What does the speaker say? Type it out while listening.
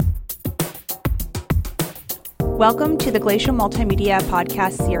Welcome to the Glacial Multimedia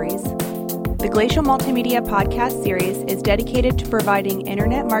Podcast Series. The Glacial Multimedia Podcast Series is dedicated to providing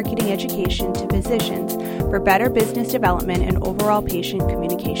internet marketing education to physicians for better business development and overall patient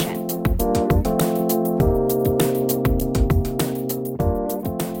communication.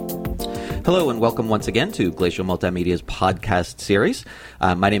 Hello and welcome once again to Glacial Multimedia's podcast series.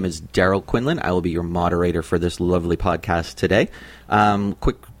 My name is Daryl Quinlan. I will be your moderator for this lovely podcast today.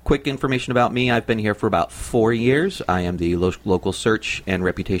 Quick information about me. I've been here for about 4 years. I am the local search and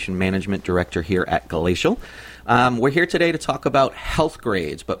reputation management director here at Glacial. We're here today to talk about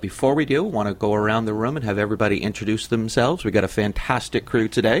Healthgrades, but before we do, I want to go around the room and have everybody introduce themselves. We've got a fantastic crew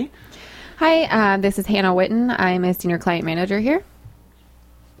today. Hi, this is Hannah Witten. I'm a senior client manager here.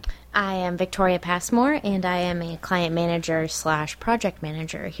 I am Victoria Passmore, and I am a client manager / project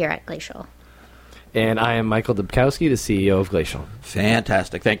manager here at Glacial. And I am Michael Dubkowski, the CEO of Glacial.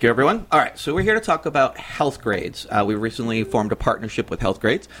 Fantastic. Thank you, everyone. All right, so we're here to talk about Healthgrades. We recently formed a partnership with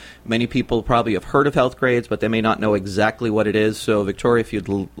Healthgrades. Many people probably have heard of Healthgrades, but they may not know exactly what it is. So, Victoria, if you'd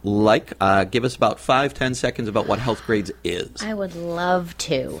like, give us about 5-10 seconds about what Healthgrades is. I would love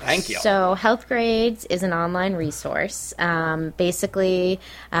to. Thank you. So, Healthgrades is an online resource. Basically,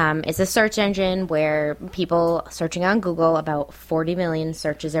 it's a search engine where people searching on Google, about 40 million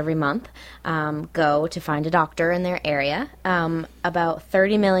searches every month, go to find a doctor in their area. About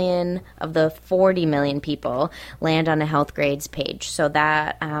 30 million of the 40 million people land on a Healthgrades page. So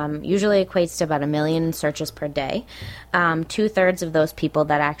that usually equates to about 1 million searches per day. 2/3 of those people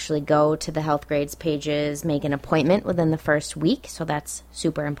that actually go to the Healthgrades pages make an appointment within the first week. So that's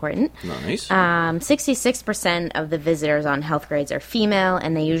super important. Nice. 66% of the visitors on Healthgrades are female,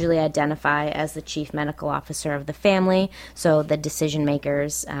 and they usually identify as the chief medical officer of the family, so the decision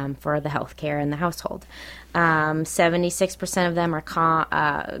makers for the healthcare in the household. 76% of them are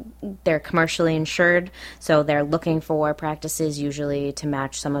they're commercially insured, so they're looking for practices usually to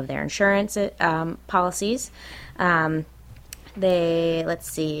match some of their insurance policies.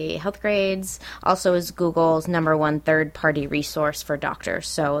 Healthgrades also is Google's #1 third-party resource for doctors,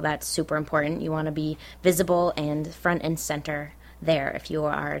 so that's super important. You want to be visible and front and center there if you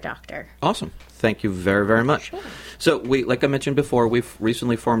are a doctor. Awesome. Thank you very, very much. Sure. So, like I mentioned before, we've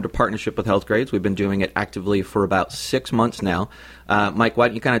recently formed a partnership with Healthgrades. We've been doing it actively for about 6 months now. Mike, why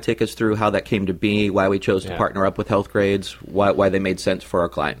don't you kind of take us through how that came to be, why we chose to partner up with Healthgrades, why they made sense for our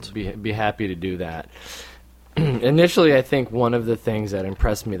clients? Be happy to do that. Initially, I think one of the things that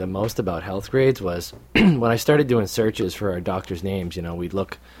impressed me the most about Healthgrades was when I started doing searches for our doctors' names, we'd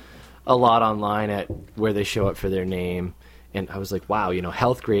look a lot online at where they show up for their name. And I was like, wow,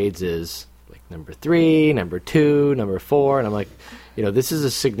 Healthgrades is like number 3, number 2, number 4. And I'm like, this is a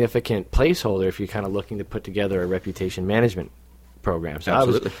significant placeholder if you're kind of looking to put together a reputation management program. So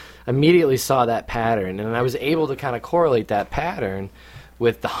Absolutely. I immediately saw that pattern. And I was able to kind of correlate that pattern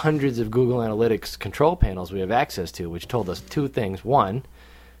with the hundreds of Google Analytics control panels we have access to, which told us 2 things. One,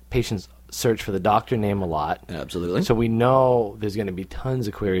 patients search for the doctor name a lot. Absolutely. So we know there's going to be tons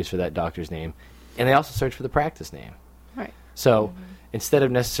of queries for that doctor's name. And they also search for the practice name. Right. So instead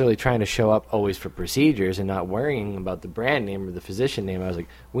of necessarily trying to show up always for procedures and not worrying about the brand name or the physician name, I was like,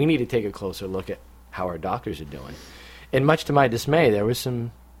 we need to take a closer look at how our doctors are doing. And much to my dismay, there was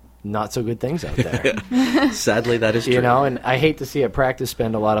some not so good things out there. Sadly, that is true. And I hate to see a practice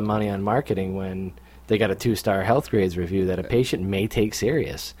spend a lot of money on marketing when they got a 2-star Healthgrades review that a patient may take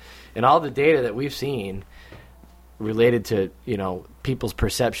serious. And all the data that we've seen related to, people's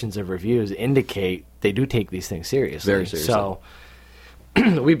perceptions of reviews indicate they do take these things seriously. Very seriously. So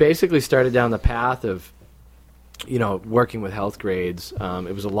we basically started down the path of, working with Healthgrades.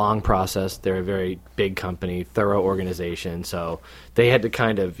 It was a long process. They're a very big company, thorough organization. So they had to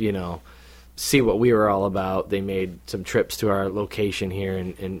kind of, see what we were all about. They made some trips to our location here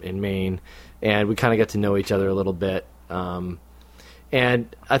in Maine, and we kind of got to know each other a little bit.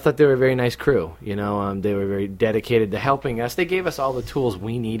 And I thought they were a very nice crew. They were very dedicated to helping us. They gave us all the tools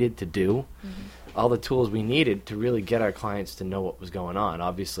we needed to do, all the tools we needed to really get our clients to know what was going on.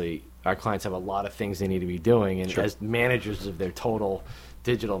 Obviously, our clients have a lot of things they need to be doing, and as managers of their total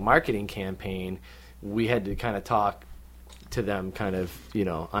digital marketing campaign, we had to kind of talk to them kind of,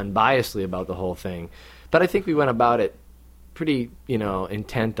 unbiasedly about the whole thing. But I think we went about it pretty,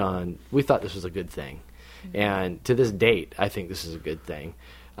 intent on, we thought this was a good thing. And to this date, I think this is a good thing.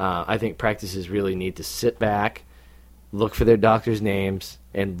 I think practices really need to sit back, look for their doctors' names,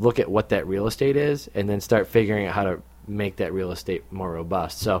 and look at what that real estate is, and then start figuring out how to make that real estate more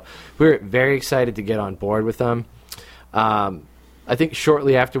robust. So we're very excited to get on board with them. I think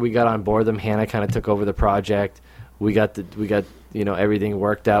shortly after we got on board them, Hannah kind of took over the project. We got everything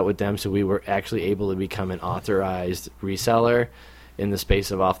worked out with them, so we were actually able to become an authorized reseller in the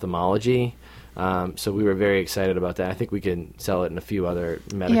space of ophthalmology. So we were very excited about that. I think we can sell it in a few other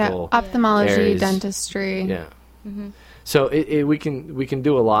medical ophthalmology, areas. dentistry. Yeah. So we can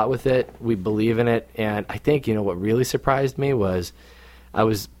do a lot with it. We believe in it, and I think what really surprised me was I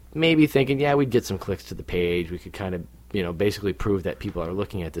was maybe thinking, we'd get some clicks to the page. We could kind of basically prove that people are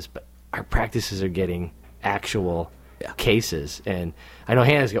looking at this, but our practices are getting actual cases, and I know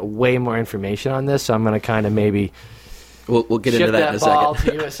Hannah's got way more information on this, so I'm going to kind of maybe we'll get into that in a ball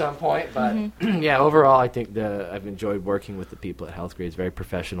second. to you at some point. But overall, I think I've enjoyed working with the people at Healthgrades. Very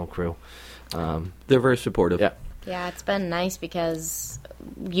professional crew. They're very supportive. Yeah, it's been nice because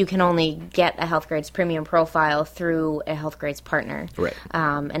you can only get a Healthgrades premium profile through a Healthgrades partner. Right.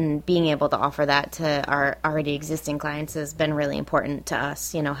 And being able to offer that to our already existing clients has been really important to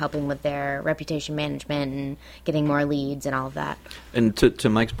us, helping with their reputation management and getting more leads and all of that. And to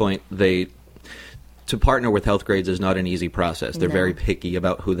Mike's point, to partner with Healthgrades is not an easy process. They're very picky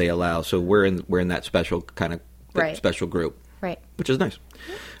about who they allow. So we're in that special kind of special group. Right. Which is nice.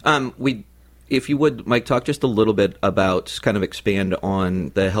 If you would, Mike, talk just a little bit about, kind of expand on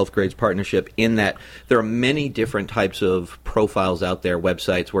the Healthgrades partnership, in that there are many different types of profiles out there,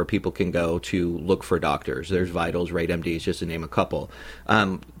 websites where people can go to look for doctors. There's Vitals, Rate MDs, just to name a couple.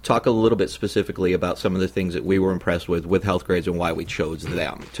 Talk a little bit specifically about some of the things that we were impressed with Healthgrades and why we chose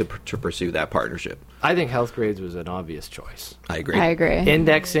them to pursue that partnership. I think Healthgrades was an obvious choice. I agree.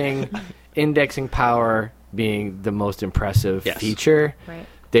 Indexing power being the most impressive feature. Right.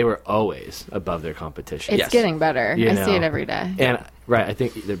 They were always above their competition. It's getting better. I see it every day. And I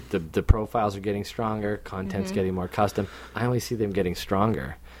think the profiles are getting stronger. Content's getting more custom. I only see them getting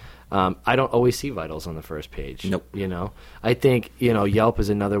stronger. I don't always see Vitals on the first page. Nope. I think Yelp is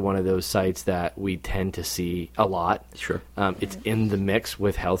another one of those sites that we tend to see a lot. Sure. It's in the mix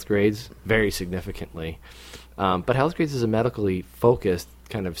with Healthgrades very significantly. But Healthgrades is a medically focused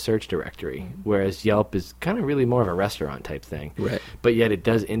kind of search directory, whereas Yelp is kind of really more of a restaurant type thing. Right. But yet it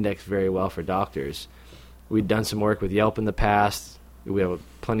does index very well for doctors. We've done some work with Yelp in the past. We have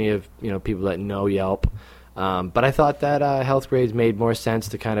plenty of people that know Yelp. But I thought that Healthgrades made more sense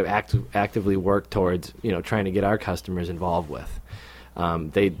to kind of actively work towards trying to get our customers involved with.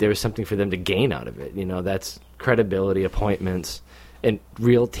 There was something for them to gain out of it. That's credibility, appointments, and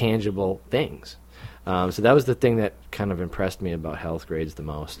real tangible things. So that was the thing that kind of impressed me about Healthgrades the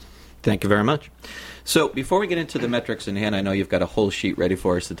most. Thank you very much. So before we get into the metrics in hand, I know you've got a whole sheet ready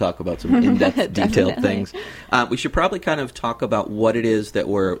for us to talk about some in-depth, detailed things. We should probably kind of talk about what it is that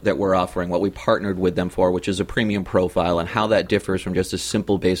we're offering, what we partnered with them for, which is a premium profile, and how that differs from just a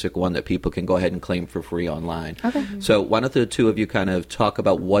simple, basic one that people can go ahead and claim for free online. Okay. So why don't the two of you kind of talk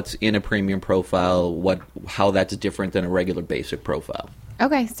about what's in a premium profile, how that's different than a regular basic profile?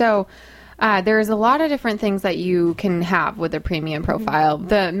 Okay, so there's a lot of different things that you can have with a premium profile.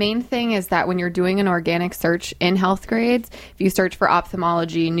 The main thing is that when you're doing an organic search in Healthgrades, if you search for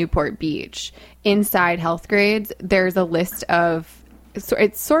ophthalmology Newport Beach, inside Healthgrades, there's a list of, so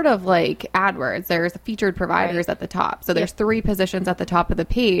it's sort of like AdWords. There's featured providers at the top. So there's 3 positions at the top of the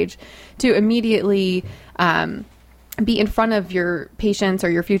page to immediately be in front of your patients or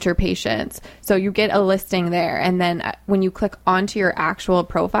your future patients. So you get a listing there. And then when you click onto your actual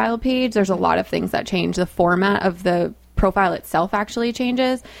profile page, there's a lot of things that change. The format of the profile itself actually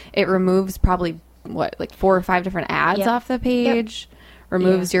changes. It removes probably 4 or 5 different ads off the page.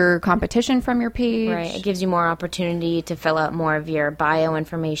 Removes your competition from your page. Right. It gives you more opportunity to fill out more of your bio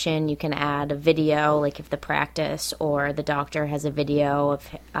information. You can add a video, like if the practice or the doctor has a video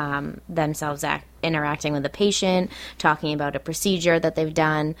of themselves interacting with the patient, talking about a procedure that they've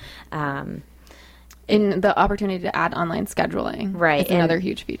done. In the opportunity to add online scheduling. Right. It's another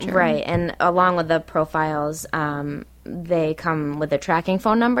huge feature. Right. And along with the profiles, they come with a tracking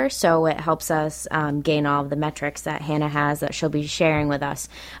phone number, so it helps us gain all of the metrics that Hannah has that she'll be sharing with us.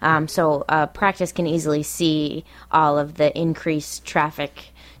 So practice can easily see all of the increased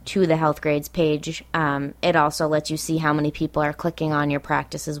traffic to the Healthgrades page. It also lets you see how many people are clicking on your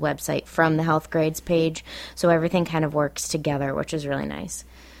practice's website from the Healthgrades page. So everything kind of works together, which is really nice.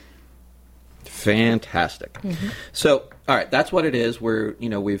 Fantastic. So, all right, that's what it is.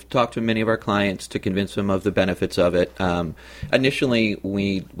 We've talked to many of our clients to convince them of the benefits of it. Initially,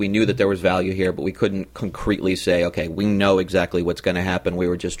 we knew that there was value here, but we couldn't concretely say, okay, we know exactly what's going to happen. We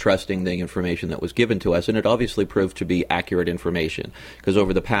were just trusting the information that was given to us, and it obviously proved to be accurate information, because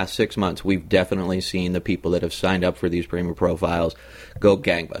over the past 6 months, we've definitely seen the people that have signed up for these premium profiles go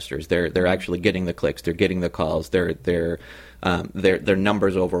gangbusters. They're actually getting the clicks. They're getting the calls. Their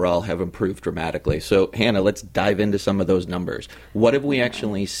numbers overall have improved dramatically. So, Hannah, let's dive into some of those those numbers. What have we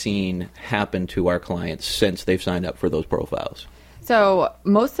actually seen happen to our clients since they've signed up for those profiles? So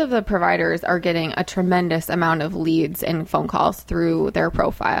most of the providers are getting a tremendous amount of leads and phone calls through their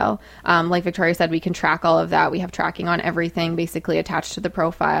profile. Like Victoria said, we can track all of that. We have tracking on everything basically attached to the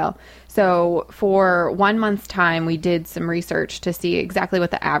profile. So for 1 month's time, we did some research to see exactly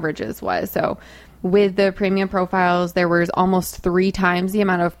what the averages was. So with the premium profiles, there was almost 3 times the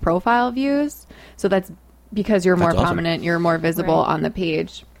amount of profile views. So that's because you're more awesome. Prominent, you're more visible on the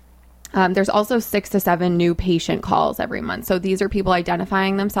page. There's also 6 to 7 new patient calls every month. So these are people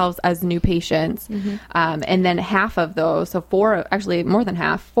identifying themselves as new patients. And then half of those, so 4, actually more than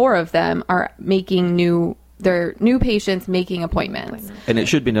half, 4 of them are making they're new patients making appointments. And it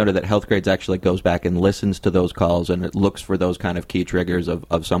should be noted that Healthgrades actually goes back and listens to those calls, and it looks for those kind of key triggers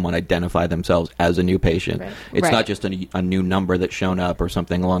of someone identify themselves as a new patient. Right. It's not just a new number that's shown up or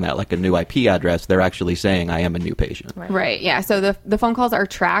something along that, like a new IP address. They're actually saying, I am a new patient. Right. Yeah. So the phone calls are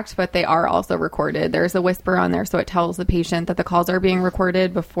tracked, but they are also recorded. There's a whisper on there, so it tells the patient that the calls are being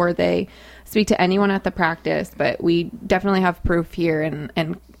recorded before they speak to anyone at the practice. But we definitely have proof here and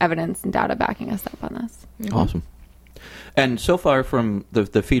evidence and data backing us up on this. Awesome. And so far from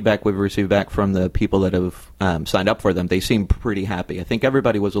the feedback we've received back from the people that have signed up for them, they seem pretty happy. I think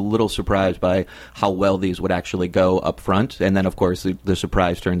everybody was a little surprised by how well these would actually go up front. And then, of course, the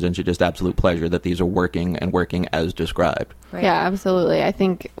surprise turns into just absolute pleasure that these are working as described. Right. Yeah, absolutely. I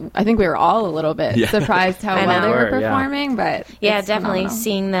think we were all a little bit surprised how well they were performing, but yeah, definitely phenomenal.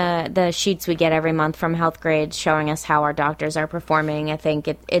 Seeing the sheets we get every month from Healthgrades showing us how our doctors are performing. I think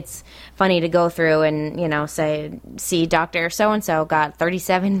it's funny to go through and see Dr. So-and-so got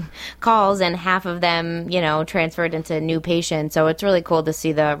 37 calls and half of them transferred into new patients. So it's really cool to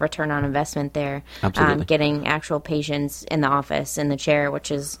see the return on investment there. Absolutely. Getting actual patients in the office in the chair,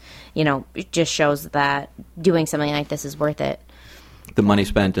 which is it just shows that doing something like this is worth it. The money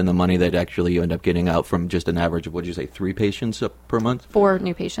spent and the money that actually you end up getting out from just an average of, 3 patients per month? 4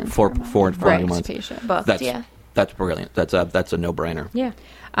 new patients. Four new months. Patient. That's brilliant. That's a no-brainer. Yeah.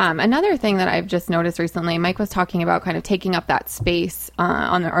 Another thing that I've just noticed recently, Mike was talking about kind of taking up that space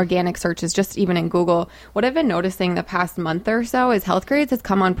on the organic searches, just even in Google. What I've been noticing the past month or so is Healthgrades has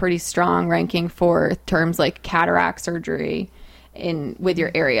come on pretty strong ranking for terms like cataract surgery with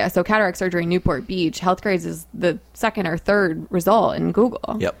your area. So cataract surgery, Newport Beach, Healthgrades is the 2nd or 3rd result in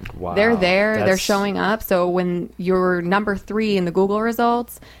Google. Yep. Wow. They're there. They're showing up. So when you're number 3 in the Google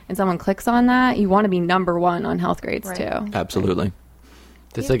results and someone clicks on that, you want to be number 1 on Healthgrades too. Absolutely.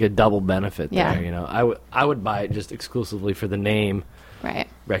 It's like a double benefit there. Yeah. I would buy it just exclusively for the name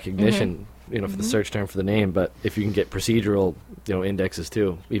recognition, for the search term for the name. But if you can get procedural, indexes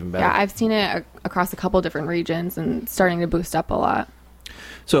too, even better. Yeah, I've seen it across a couple different regions and starting to boost up a lot.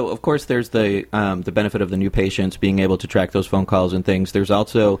 So, of course, there's the benefit of the new patients being able to track those phone calls and things. There's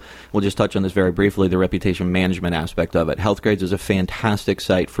also, we'll just touch on this very briefly, the reputation management aspect of it. Healthgrades is a fantastic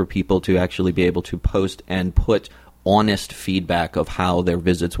site for people to actually be able to post and put honest feedback of how their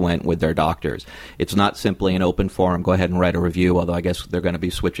visits went with their doctors. It's not simply an open forum, go ahead and write a review, although I guess they're going to be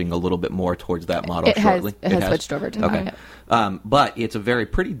switching a little bit more towards that model shortly. It has switched over to that. But it's a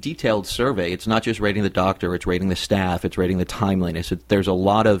pretty detailed survey. It's not just rating the doctor, it's rating the staff, it's rating the timeliness. There's a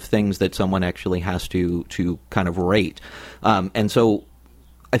lot of things that someone actually has to kind of rate. And so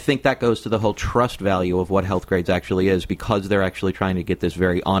I think that goes to the whole trust value of what Healthgrades actually is, because they're actually trying to get this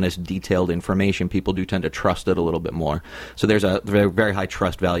very honest, detailed information. People do tend to trust it a little bit more. So there's a very, very high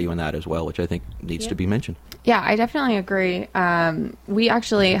trust value in that as well, which I think needs to be mentioned. Yeah, I definitely agree. We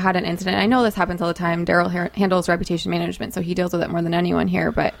actually had an incident. I know this happens all the time. Daryl handles reputation management, so he deals with it more than anyone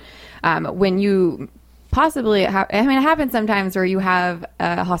here. But when you possibly, it happens sometimes where you have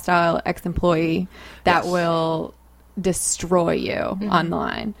a hostile ex-employee that will destroy you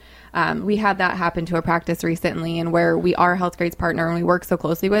online. We had that happen to a practice recently, and where we are Healthgrades partner and we work so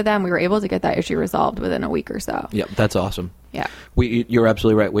closely with them, we were able to get that issue resolved within a week or so. Yep, that's awesome. Yeah, you're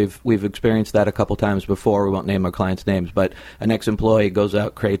absolutely right. We've experienced that a couple times before. We won't name our clients' names, but an ex-employee goes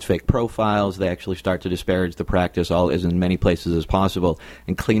out, creates fake profiles. They actually start to disparage the practice, all as in many places as possible.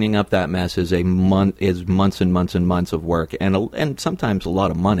 And cleaning up that mess is months and months and months of work, and sometimes a lot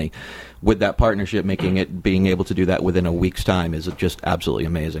of money. With that partnership, being able to do that within a week's time is just absolutely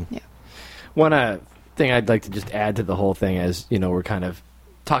amazing. Yeah. One thing I'd like to just add to the whole thing, as we're kind of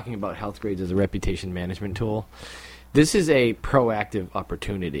talking about Healthgrades as a reputation management tool. This is a proactive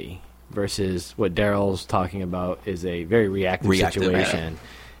opportunity versus what Daryl's talking about is a very reactive situation.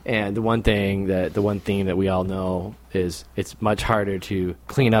 And the one theme that we all know is it's much harder to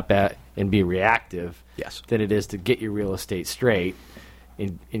clean up at and be reactive than it is to get your real estate straight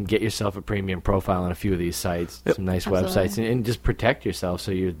and get yourself a premium profile on a few of these sites, some nice Absolutely. websites, and just protect yourself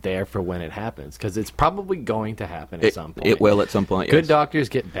so you're there for when it happens, because it's probably going to happen at some point. It will at some point. Good yes. doctors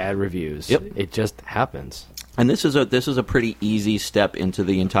get bad reviews. Yep. It just happens. And this is a pretty easy step into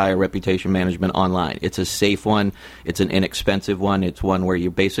the entire reputation management online. It's a safe one. It's an inexpensive one. It's one where you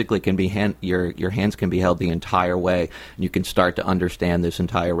basically can be your hands can be held the entire way, and you can start to understand this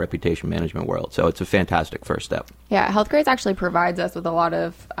entire reputation management world. So it's a fantastic first step. Yeah, Healthgrades actually provides us with a lot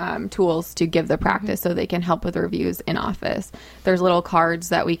of tools to give the practice so they can help with reviews in office. There's little cards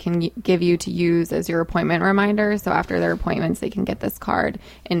that we can give you to use as your appointment reminder. So after their appointments, they can get this card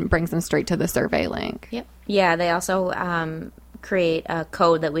and brings them straight to the survey link. Yep. Yeah, they also create a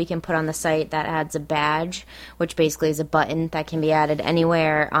code that we can put on the site that adds a badge, which basically is a button that can be added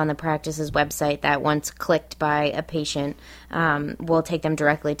anywhere on the practice's website that once clicked by a patient will take them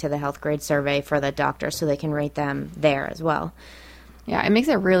directly to the Healthgrades survey for the doctor so they can rate them there as well. Yeah, it makes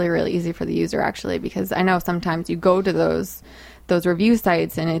it really, really easy for the user, actually, because I know sometimes you go to those review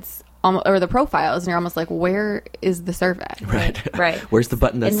sites and it's or the profiles, and you're almost like, where is the survey? Right. Where's the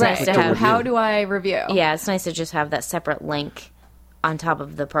button that's It's nice to have. How do I review? Yeah, it's nice to just have that separate link on top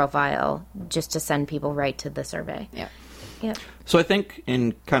of the profile just to send people right to the survey. Yep. So I think,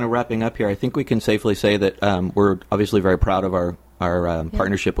 in kind of wrapping up here, I think we can safely say that we're obviously very proud of our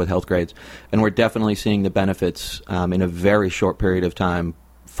partnership with Healthgrades, and we're definitely seeing the benefits in a very short period of time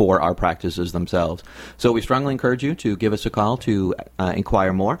for our practices themselves. So we strongly encourage you to give us a call to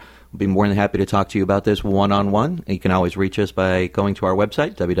inquire more. We'll be more than happy to talk to you about this one-on-one. You can always reach us by going to our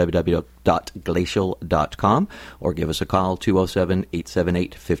website, www.glacial.com, or give us a call,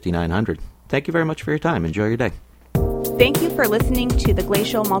 207-878-5900. Thank you very much for your time. Enjoy your day. Thank you for listening to the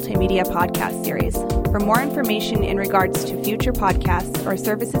Glacial Multimedia Podcast Series. For more information in regards to future podcasts or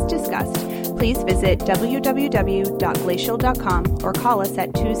services discussed, please visit www.glacial.com or call us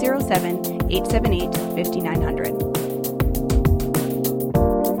at 207-878-5900.